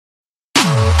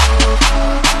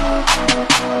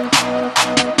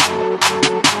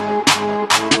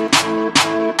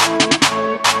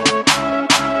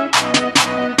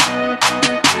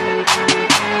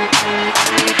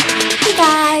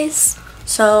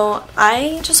So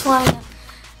I just want to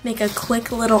make a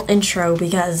quick little intro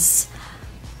because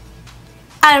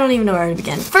I don't even know where to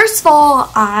begin. First of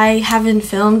all, I haven't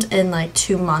filmed in like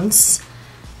 2 months,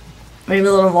 maybe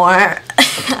a little more.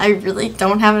 I really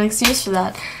don't have an excuse for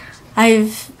that.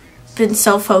 I've been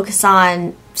so focused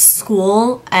on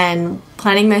school and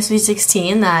planning my Sweet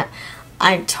 16 that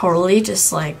I totally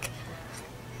just like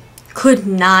could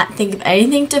not think of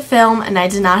anything to film, and I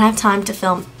did not have time to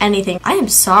film anything. I am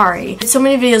sorry. So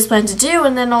many videos planned to do,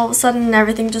 and then all of a sudden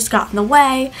everything just got in the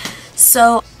way.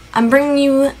 So I'm bringing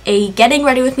you a getting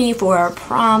ready with me for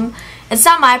prom. It's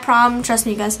not my prom, trust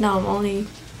me, you guys know I'm only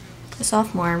a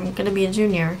sophomore. I'm gonna be a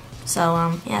junior.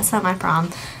 So yeah, it's not my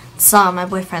prom. It's my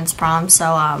boyfriend's prom. So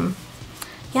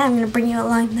yeah, I'm gonna bring you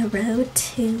along the road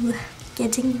to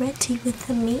getting ready with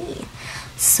me.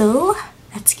 So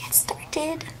let's get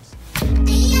started.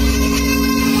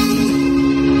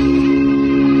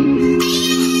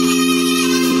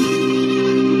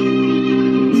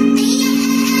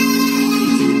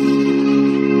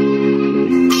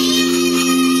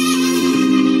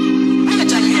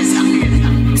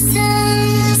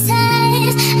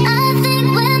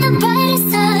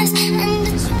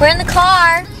 We're in the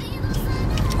car.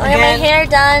 I got my hair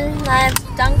done. I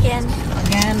have Duncan.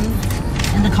 Again,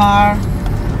 in the car.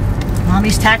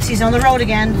 Mommy's taxi's on the road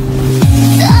again.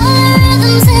 The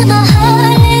rhythms in my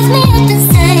heart leave me up to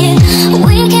say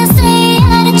we can